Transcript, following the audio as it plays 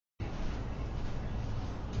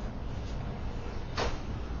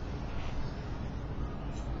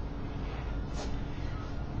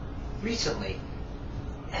recently,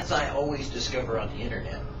 as I always discover on the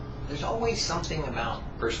internet, there's always something about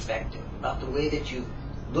perspective, about the way that you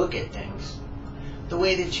look at things, the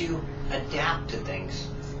way that you adapt to things.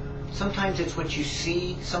 Sometimes it's what you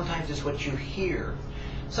see, sometimes it's what you hear,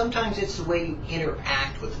 sometimes it's the way you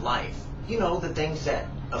interact with life. You know, the things that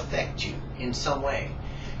affect you in some way.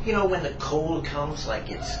 You know, when the cold comes, like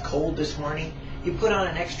it's cold this morning, you put on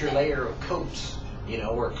an extra layer of coats, you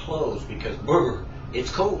know, or clothes because brr,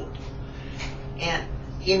 it's cold. And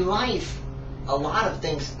in life, a lot of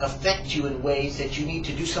things affect you in ways that you need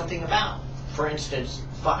to do something about. For instance,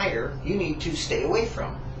 fire, you need to stay away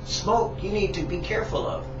from. Smoke, you need to be careful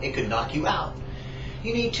of. It could knock you out.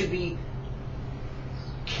 You need to be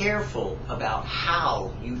careful about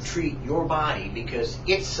how you treat your body because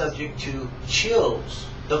it's subject to chills,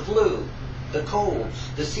 the flu, the colds,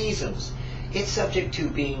 the seasons. It's subject to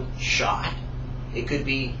being shot. It could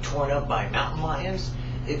be torn up by mountain lions.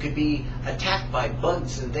 It could be attacked by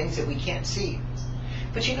bugs and things that we can't see.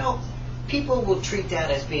 But you know, people will treat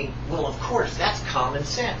that as being, well, of course, that's common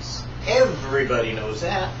sense. Everybody knows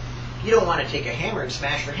that. You don't want to take a hammer and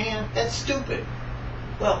smash your hand. That's stupid.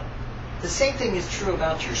 Well, the same thing is true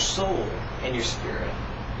about your soul and your spirit.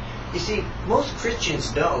 You see, most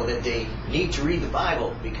Christians know that they need to read the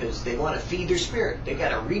Bible because they want to feed their spirit. They've got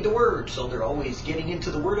to read the Word, so they're always getting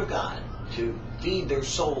into the Word of God to feed their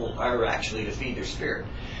soul, or actually to feed their spirit,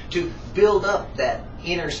 to build up that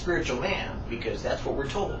inner spiritual man, because that's what we're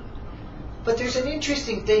told. But there's an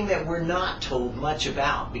interesting thing that we're not told much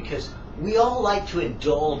about, because we all like to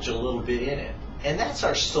indulge a little bit in it, and that's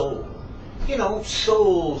our soul. You know,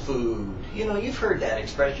 soul food. You know, you've heard that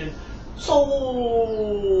expression,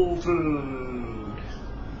 soul food.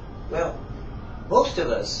 Well, most of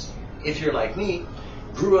us, if you're like me,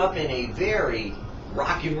 grew up in a very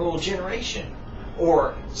rock and roll generation,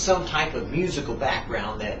 or some type of musical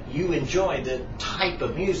background that you enjoy the type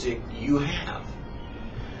of music you have.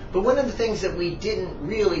 But one of the things that we didn't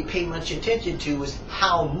really pay much attention to was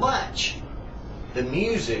how much the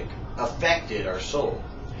music affected our soul.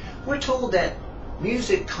 We're told that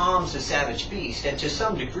music calms the savage beast, and to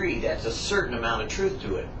some degree that's a certain amount of truth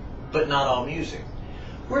to it, but not all music.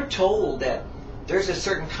 We're told that there's a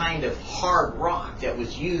certain kind of hard rock that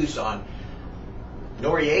was used on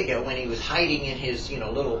Noriega when he was hiding in his,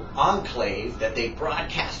 little enclave, that they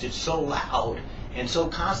broadcasted so loud and so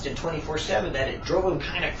constant 24/7 that it drove him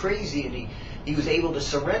kind of crazy, and he was able to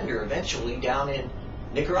surrender eventually down in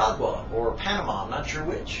Nicaragua or Panama, I'm not sure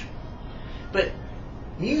which. But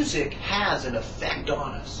music has an effect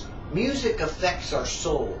on us. Music affects our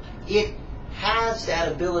soul. It has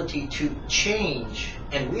that ability to change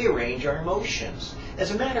and rearrange our emotions.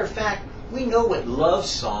 As a matter of fact, we know what love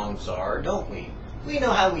songs are, don't we? We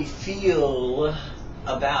know how we feel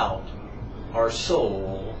about our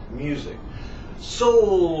soul music.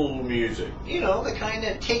 Soul music, the kind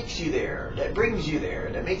that takes you there, that brings you there,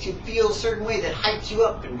 that makes you feel a certain way, that hypes you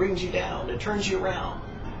up and brings you down, that turns you around.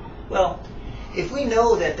 Well, if we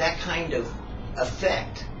know that that kind of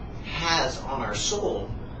effect has on our soul,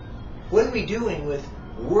 what are we doing with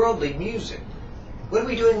worldly music? What are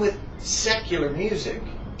we doing with secular music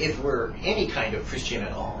if we're any kind of Christian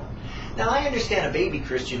at all? Now, I understand a baby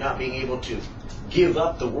Christian not being able to give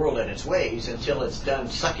up the world and its ways until it's done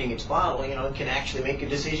sucking its bottle, and can actually make a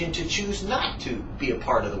decision to choose not to be a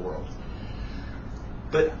part of the world.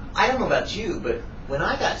 But I don't know about you, but when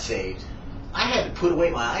I got saved, I had to put away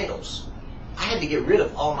my idols. I had to get rid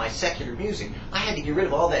of all my secular music. I had to get rid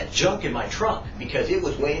of all that junk in my trunk because it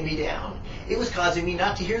was weighing me down. It was causing me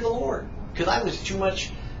not to hear the Lord because I was too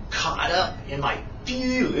much caught up in my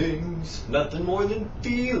feelings, nothing more than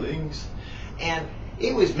feelings. And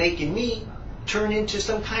it was making me turn into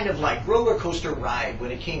some kind of like roller coaster ride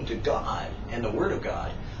when it came to God and the Word of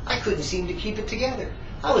God. I couldn't seem to keep it together.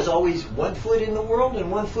 I was always 1 foot in the world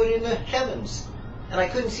and 1 foot in the heavens. And I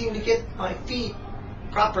couldn't seem to get my feet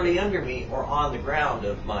properly under me or on the ground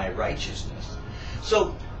of my righteousness.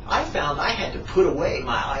 So I found I had to put away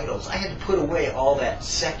my idols. I had to put away all that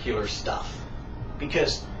secular stuff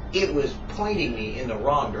because it was pointing me in the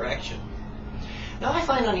wrong direction. Now I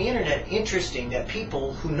find on the internet interesting that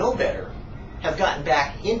people who know better have gotten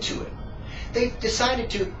back into it. They've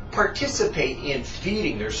decided to participate in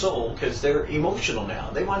feeding their soul because they're emotional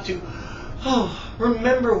now. They want to,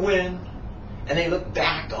 remember when, and they look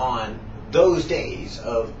back on those days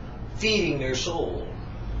of feeding their soul.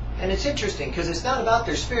 And it's interesting because it's not about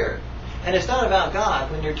their spirit, and it's not about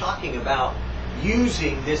God when they're talking about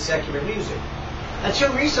using this secular music.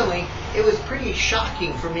 Until recently, it was pretty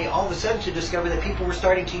shocking for me all of a sudden to discover that people were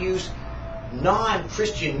starting to use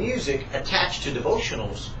non-Christian music attached to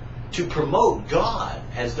devotionals to promote God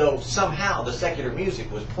as though somehow the secular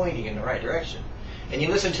music was pointing in the right direction. And you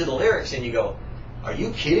listen to the lyrics and you go, are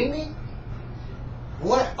you kidding me?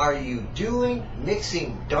 What are you doing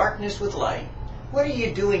mixing darkness with light? What are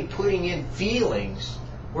you doing putting in feelings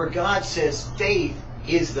where God says faith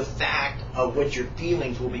is the fact of what your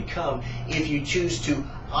feelings will become if you choose to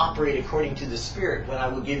operate according to the Spirit, when I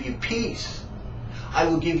will give you peace, I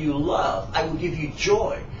will give you love, I will give you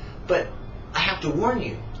joy. But I have to warn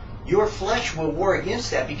you, your flesh will war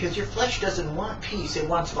against that, because your flesh doesn't want peace, it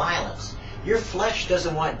wants violence. Your flesh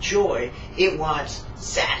doesn't want joy, it wants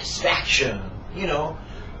satisfaction. You know,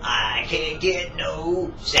 I can't get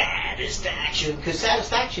no satisfaction. Because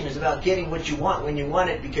satisfaction is about getting what you want when you want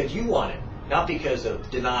it because you want it, not because of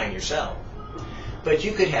denying yourself. But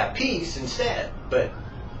you could have peace instead. But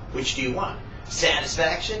which do you want?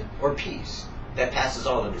 Satisfaction or peace that passes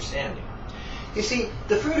all understanding? You see,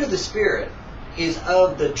 the fruit of the Spirit is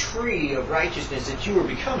of the tree of righteousness that you are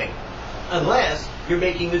becoming, unless you're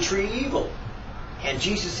making the tree evil. And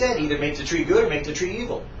Jesus said, either make the tree good or make the tree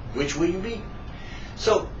evil. Which will you be?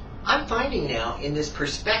 So I'm finding now, in this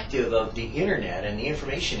perspective of the internet and the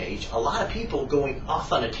information age, a lot of people going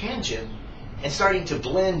off on a tangent and starting to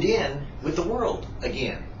blend in with the world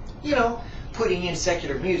again. You know, putting in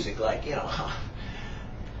secular music like, you know,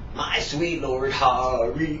 my sweet Lord,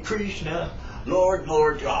 Hare Krishna, Lord,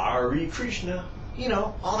 Lord, Hare Krishna. You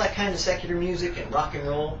know, all that kind of secular music and rock and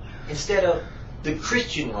roll, instead of the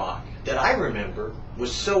Christian rock that I remember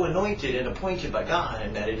was so anointed and appointed by God,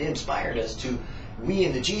 and that it inspired us to, we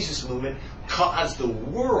in the Jesus movement, cause the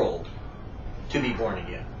world to be born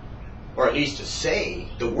again. Or at least to say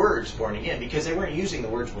the words born again, because they weren't using the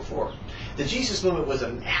words before. The Jesus movement was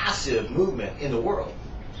a massive movement in the world.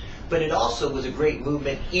 But it also was a great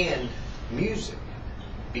movement in music,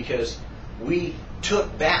 because we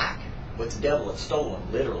took back what the devil had stolen,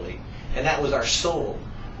 literally, and that was our soul.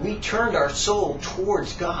 We turned our soul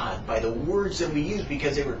towards God by the words that we used,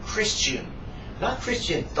 because they were Christian. Not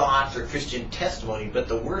Christian thoughts or Christian testimony, but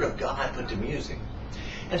the Word of God put to music.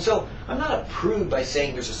 And so I'm not a prude by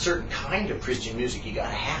saying there's a certain kind of Christian music you got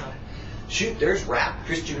to have. Shoot, there's rap,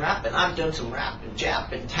 Christian rap, and I've done some rap and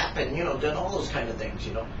jap and tap and, you know, done all those kind of things,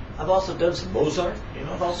 you know. I've also done some Mozart, you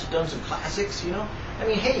know. I've also done some classics, you know. I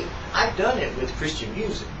mean, hey, I've done it with Christian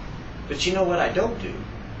music. But you know what I don't do?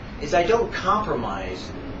 Is I don't compromise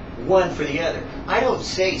one for the other. I don't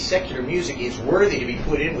say secular music is worthy to be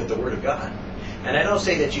put in with the Word of God. And I don't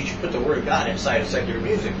say that you should put the Word of God inside of secular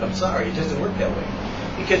music. I'm sorry, it doesn't work that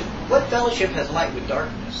way. Because what fellowship has light with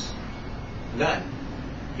darkness? None.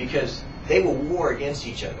 Because they will war against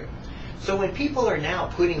each other. So when people are now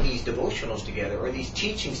putting these devotionals together, or these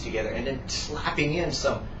teachings together, and then slapping in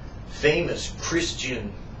some famous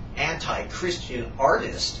Christian, anti-Christian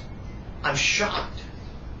artist, I'm shocked.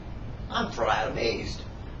 I'm flat amazed.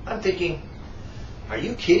 I'm thinking, are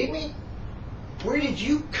you kidding me? Where did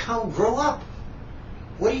you grow up?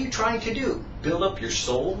 What are you trying to do? Build up your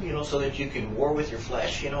soul, you know, so that you can war with your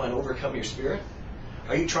flesh, you know, and overcome your spirit?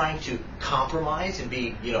 Are you trying to compromise and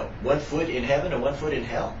be, you know, 1 foot in heaven and 1 foot in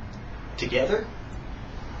hell together?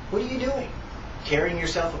 What are you doing? Tearing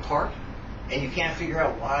yourself apart? And you can't figure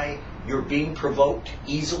out why you're being provoked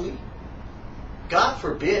easily? God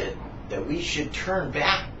forbid that we should turn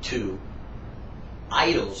back to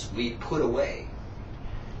idols we put away.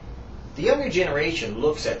 The younger generation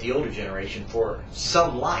looks at the older generation for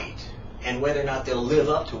some light, and whether or not they'll live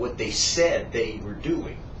up to what they said they were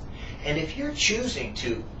doing. And if you're choosing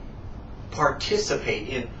to participate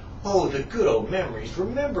in, oh, the good old memories,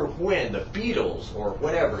 remember when the Beatles, or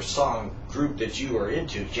whatever song group that you are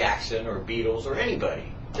into, Jackson or Beatles or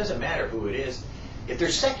anybody, doesn't matter who it is, if they're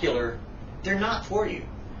secular, they're not for you.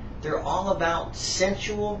 They're all about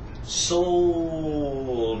sensual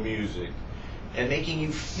soul music and making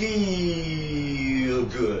you feel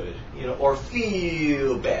good, you know, or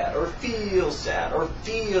feel bad, or feel sad, or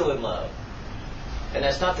feel in love. And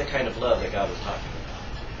that's not the kind of love that God was talking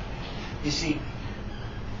about. You see,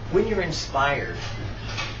 when you're inspired,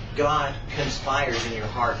 God conspires in your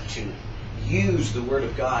heart to use the Word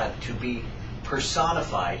of God to be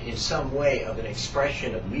personified in some way of an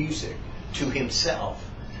expression of music to Himself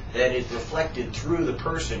that is reflected through the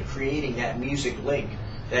person creating that music link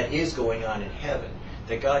that is going on in heaven.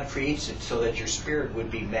 That God creates it so that your spirit would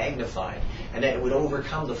be magnified, and that it would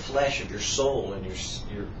overcome the flesh of your soul and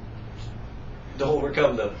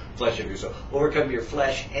overcome the flesh of your soul, overcome your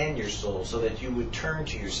flesh and your soul, so that you would turn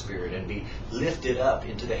to your spirit and be lifted up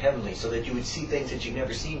into the heavenly, so that you would see things that you've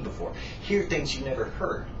never seen before, hear things you never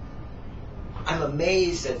heard. I'm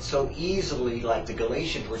amazed that so easily, like the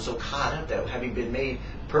Galatians were so caught up that having been made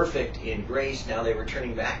perfect in grace, now they were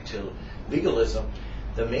turning back to legalism.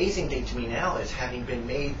 The amazing thing to me now is, having been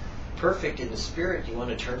made perfect in the spirit, you want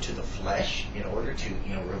to turn to the flesh in order to,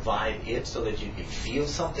 revive it so that you can feel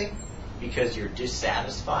something because you're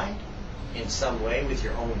dissatisfied in some way with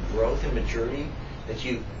your own growth and maturity, that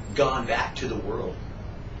you've gone back to the world.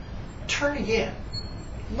 Turn again.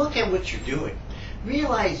 Look at what you're doing.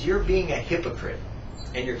 Realize you're being a hypocrite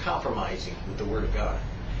and you're compromising with the Word of God.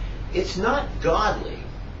 It's not godly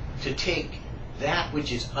to take that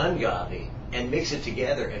which is ungodly and mix it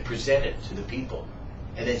together and present it to the people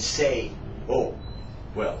and then say, oh,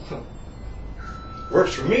 well,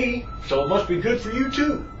 works for me, so it must be good for you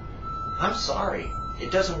too. I'm sorry,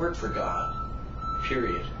 it doesn't work for God,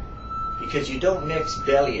 period. Because you don't mix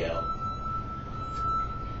Belial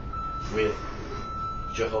with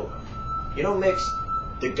Jehovah. You don't mix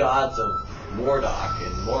the gods of Marduk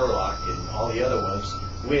and Moloch and all the other ones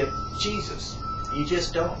with Jesus. You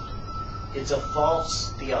just don't. It's a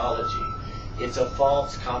false theology. It's a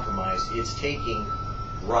false compromise. It's taking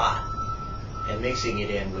rot and mixing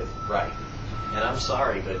it in with right. And I'm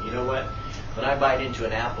sorry, but you know what? When I bite into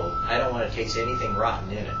an apple, I don't want to taste anything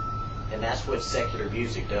rotten in it. And that's what secular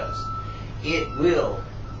music does. It will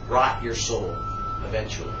rot your soul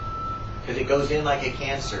eventually. Because it goes in like a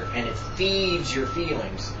cancer and it feeds your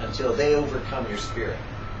feelings until they overcome your spirit.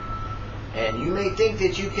 And you may think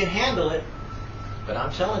that you can handle it, but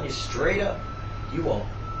I'm telling you straight up, you won't.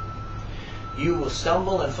 You will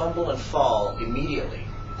stumble and fumble and fall immediately,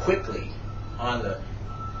 quickly, on the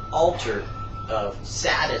altar of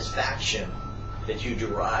satisfaction that you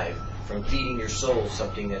derive from feeding your soul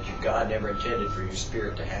something that God never intended for your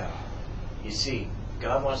spirit to have. You see,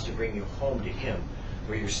 God wants to bring you home to Him,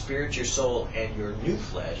 where your spirit, your soul, and your new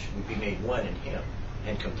flesh would be made one in Him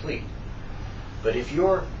and complete. But if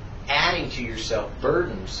you're adding to yourself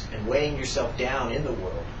burdens and weighing yourself down in the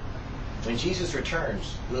world, when Jesus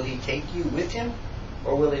returns, will He take you with Him,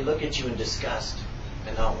 or will He look at you in disgust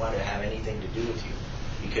and not want to have anything to do with you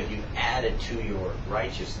because you've added to your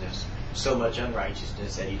righteousness so much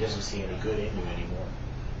unrighteousness that He doesn't see any good in you anymore?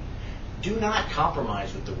 Do not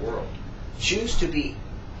compromise with the world. Choose to be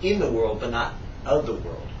in the world but not of the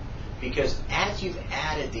world, because as you've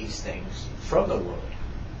added these things from the world,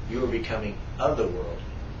 you are becoming of the world,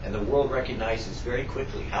 and the world recognizes very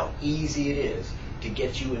quickly how easy it is to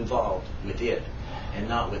get you involved with it and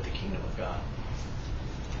not with the kingdom of God.